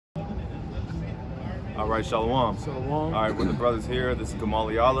All right, Shalom. Shalom. All right, we're the brothers here. This is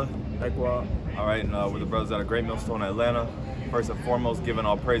YAHAWAH. YAHAWAH. All right, and we're the brothers out of Great Millstone, Atlanta. First and foremost, giving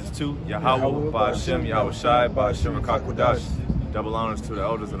all praises to YAHAWAH, by Hashem, Yahweh Shai, by Hashem Rakakwadash. Double honors to the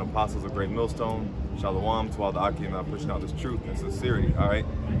elders and apostles of Great Millstone. Shalom to all the Akim out pushing out this truth and sincerity. All right,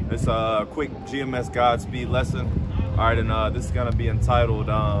 this quick GMS Godspeed lesson. All right, and this is gonna be entitled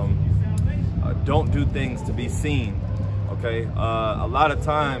 "Don't Do Things to Be Seen." Okay, a lot of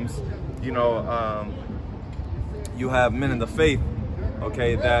times, you know, you have men in the faith,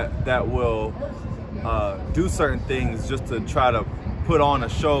 okay, that will do certain things just to try to put on a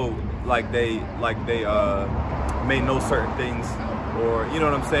show like they may know certain things, or you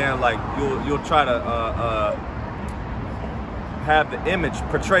know what I'm saying, like you'll try to have the image,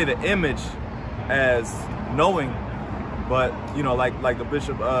 portray the image as knowing, but you know, like the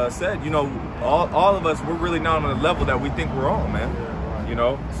bishop said, you know, all of us, we're really not on the level that we think we're on, man. You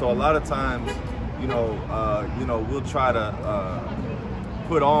know, so a lot of times, you know, we'll try to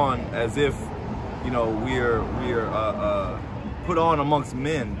put on as if, you know, we're put on amongst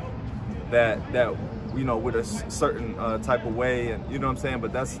men that you know, with a certain type of way, and you know what I'm saying.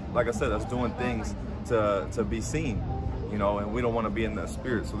 But that's, like I said, that's doing things to be seen, you know, and we don't want to be in that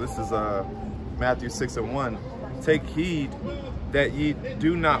spirit. So this is Matthew 6:1. Take heed that ye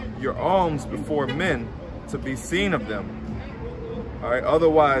do not your alms before men to be seen of them. All right,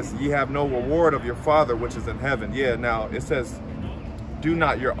 otherwise ye have no reward of your Father which is in heaven. Yeah, now it says, do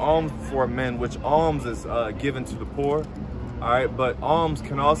not your alms before men, which alms is given to the poor. All right, but alms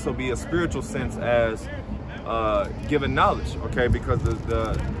can also be a spiritual sense as given knowledge. Okay, because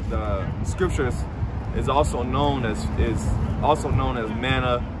the scriptures is also known as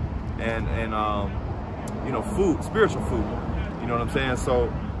manna and you know, food, spiritual food. You know what I'm saying?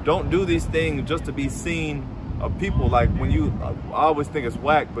 So don't do these things just to be seen of people. Like when you, I always think it's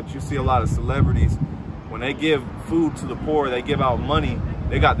whack, but you see a lot of celebrities, when they give food to the poor, they give out money,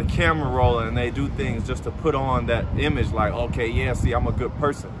 they got the camera rolling and they do things just to put on that image, like, okay, yeah, see, I'm a good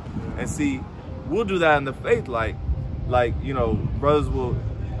person. And see, we'll do that in the faith, like you know, brothers will,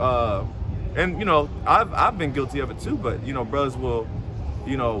 and you know, I've been guilty of it too, but you know, brothers will,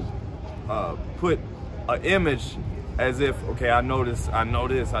 you know, put an image as if, okay, I know this, I know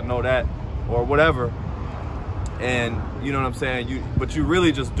that, or whatever. And you know what I'm saying? But you're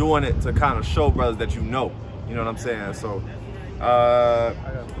really just doing it to kind of show brothers that you know. You know what I'm saying? So, I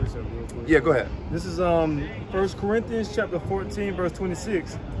got a precept real quick. Yeah, go ahead. This is 1 Corinthians chapter 14, verse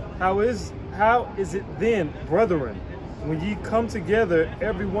 26. How is it then, brethren, when ye come together,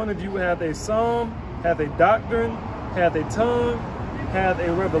 every one of you hath a psalm, hath a doctrine, hath a tongue, hath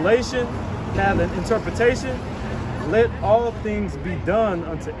a revelation, hath an interpretation? Let all things be done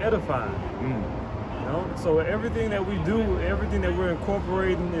unto edifying. You know, so everything that we do, everything that we're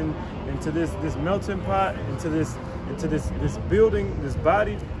incorporating into this melting pot, into this building, this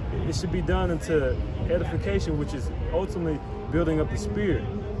body, it should be done into edification, which is ultimately building up the spirit,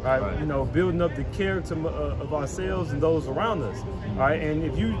 right? You know, building up the character of ourselves and those around us, all right? And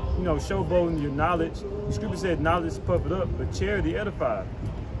if you know, showboating your knowledge, the scripture said, knowledge puff it up, but charity edifies.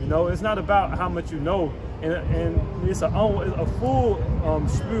 You know, it's not about how much you know, and it's a full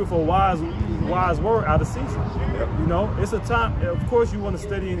spiritual wise word out of season. You know, it's a time, of course you want to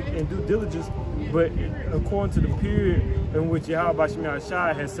study and do diligence, but according to the period in which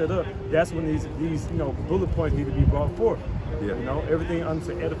YAHAWAH has set up, that's when these you know, bullet points need to be brought forth. You know, everything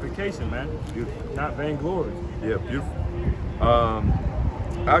unto edification, man. Beautiful. Not vainglory. Yeah, beautiful.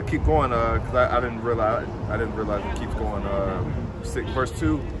 I'll keep going because I didn't realize it keeps going. Verse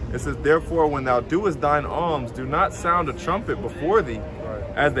 2, it says, therefore when thou doest thine alms, do not sound a trumpet before thee,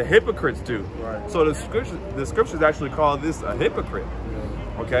 as the hypocrites do. So the scriptures actually call this a hypocrite.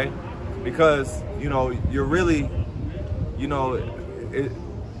 Okay, because you know, you're really, you know,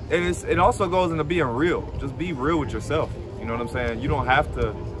 it also goes into being real. Just be real with yourself. You know what I'm saying? You don't have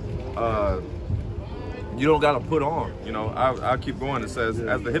to you don't got to put on, you know. I'll keep going. It says,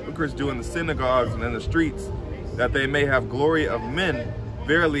 as the hypocrites do in the synagogues and in the streets, that they may have glory of men.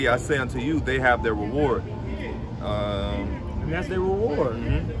 Verily I say unto you, they have their reward. And that's their reward.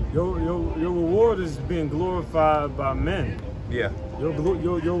 Your reward is being glorified by men. Yeah. Your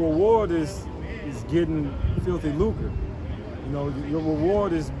reward is getting filthy lucre. You know, your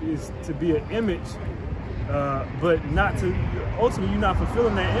reward is to be an image, but not to, ultimately you're not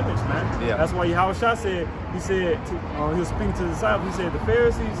fulfilling that image, man. Yeah. That's why YAHAWAH said, he was speaking to the disciples, he said, the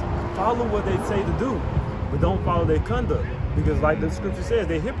Pharisees follow what they say to do, but don't follow their conduct. Because like the scripture says,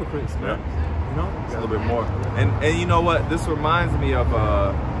 they're hypocrites, man. You know? It's a little bit more. And you know what? This reminds me of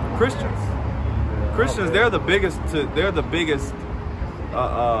Christians. Christians, they're the biggest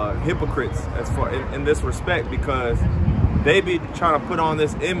hypocrites as far in this respect, because they be trying to put on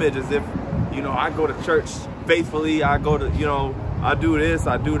this image as if, you know, I go to church faithfully, I go to, you know, I do this,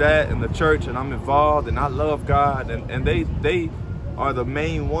 I do that in the church, and I'm involved, and I love God, and they are the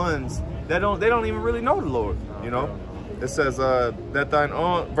main ones that don't even really know the Lord, you know. It says that thine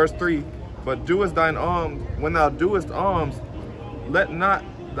alms, verse 3, but doest thine alms, when thou doest alms, let not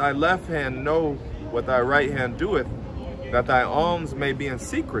thy left hand know what thy right hand doeth, that thy alms may be in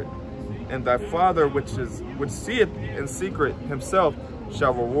secret, and thy Father which seeth in secret himself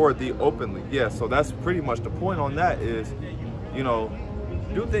shall reward thee openly. Yeah, so that's pretty much the point on that is, you know,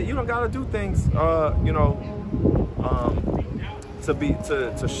 you don't gotta do things, you know,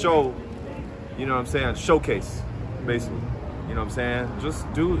 to show, you know what I'm saying, showcase, basically. You know what I'm saying?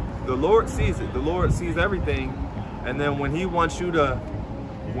 Just do, the Lord sees it. The Lord sees everything, and then when He wants you to,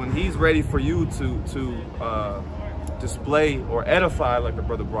 when He's ready for you to display or edify, like the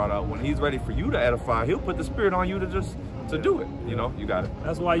brother brought out, when He's ready for you to edify, He'll put the Spirit on you to do it. You know, you got it.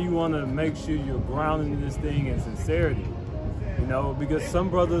 That's why you want to make sure you're grounded in this thing in sincerity. You know, because some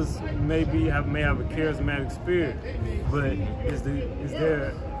brothers may have a charismatic spirit, but is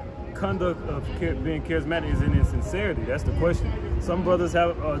their conduct of being charismatic, is it in sincerity? That's the question. Some brothers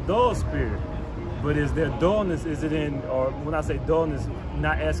have a dull spirit, but is their dullness, is it in, or when I say dullness,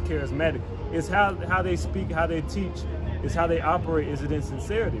 not as charismatic, it's how they speak, how they teach, it's how they operate, is it in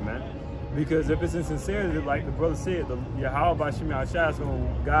sincerity, man? Because if it's in sincerity, like the brother said, the YAHAWAH is going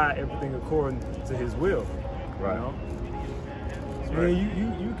to guide everything according to His will. Right. You know? Right.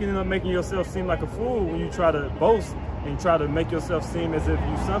 And you can end up making yourself seem like a fool when you try to boast and try to make yourself seem as if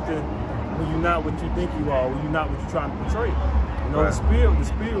you're something when you're not what you think you are, when you're not what you're trying to portray. You know, right. the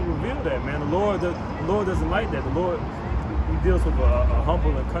spirit revealed that, man. The Lord doesn't like that. The Lord, He deals with a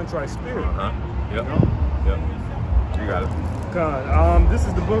humble and contrite spirit. Yep. You know? Yep. You got it. God, this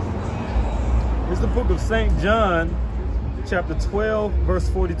is the book. This is the book of St. John, chapter 12, verse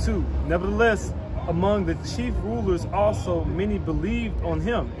 42. Nevertheless, among the chief rulers also many believed on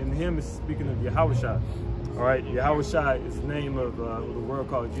Him, and Him is speaking of YAHAWAH. All right, YAHAWAH is the name of the word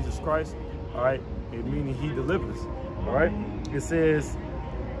called Jesus Christ. All right, it meaning He delivers. All right, it says,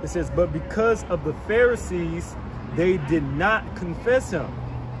 but because of the Pharisees, they did not confess Him,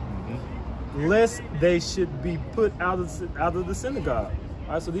 lest they should be put out of the synagogue.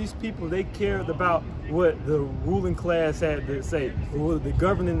 All right, so these people, they cared about what the ruling class had to say, what the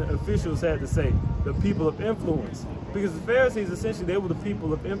governing officials had to say, the people of influence. Because the Pharisees, essentially, they were the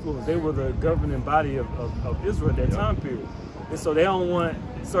people of influence. They were the governing body of Israel at that time period. And so they don't want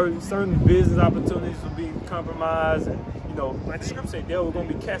certain business opportunities to be compromised. And, you know, like the scripture said, they were going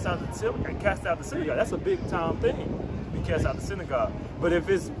to be cast out the synagogue. That's a big time thing, to be cast out the synagogue. But if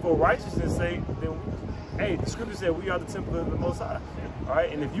it's for righteousness' sake, then, hey, the scripture said we are the temple of the Most High. All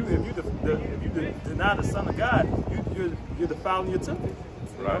right, and if you deny the Son of God, you're defiling your temple.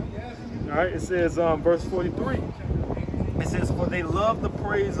 Right. All right. It says, verse 43. It says, "For they love the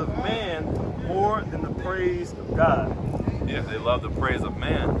praise of man more than the praise of God." Yeah, they love the praise of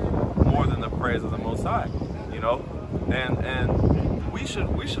man more than the praise of the Most High. You know, and we should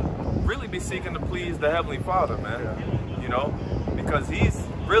really be seeking to please the Heavenly Father, man. Yeah. You know, because He's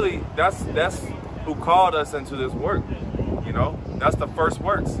really that's who called us into this work. You know, that's the first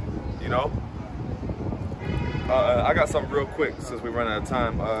works, you know. I got something real quick since we run out of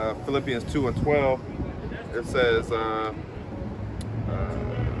time. Philippians 2:12, it says,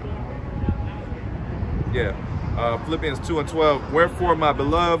 Philippians 2:12, wherefore, my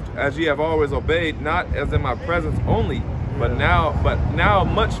beloved, as ye have always obeyed, not as in my presence only, but now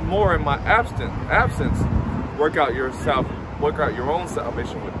much more in my absence, work out your own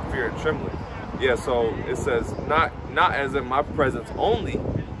salvation with fear and trembling. Yeah, so it says not as in my presence only.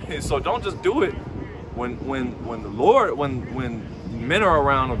 So don't just do it when the Lord, when men are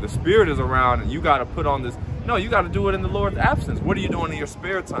around or the Spirit is around and you got to put on this. No, you got to do it in the Lord's absence. What are you doing in your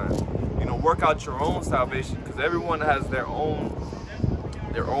spare time? You know, work out your own salvation, because everyone has their own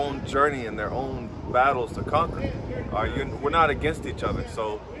journey and their own battles to conquer. We're not against each other,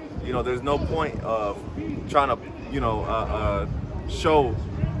 so you know there's no point of trying to show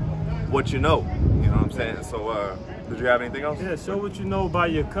what you know. You know what I'm saying? So did you have anything else? Yeah, show what you know by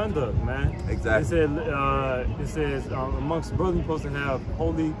your conduct, man. Exactly. It says amongst brothers you're supposed to have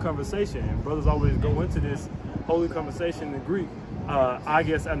holy conversation, and brothers always go into this holy conversation in Greek. I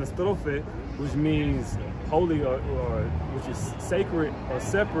guess anastrophe, which means holy or which is sacred or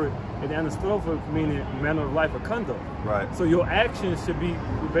separate, and anastrophe meaning manner of life or conduct. Right. So your actions should be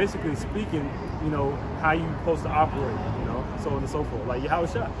basically speaking, you know, how you're supposed to operate, you know. so on and so forth. Like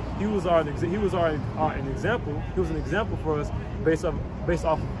Yahawaah, he was an example. He was an example for us based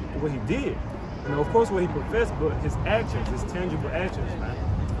off what he did. You know, of course, what he professed, but his actions, his tangible actions, man.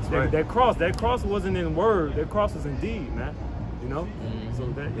 Right. That cross wasn't in word. That cross was in deed, man. You know. So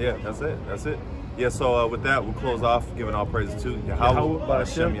That's it. Yeah. So with that, we'll close off, giving all praises to YAHAWAH,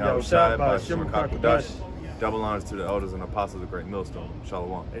 Ba'ashem, Yahawaah, Ba'ashem, Double honors to the elders and apostles of Great Millstone.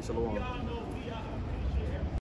 Shalom. Hey, shalom.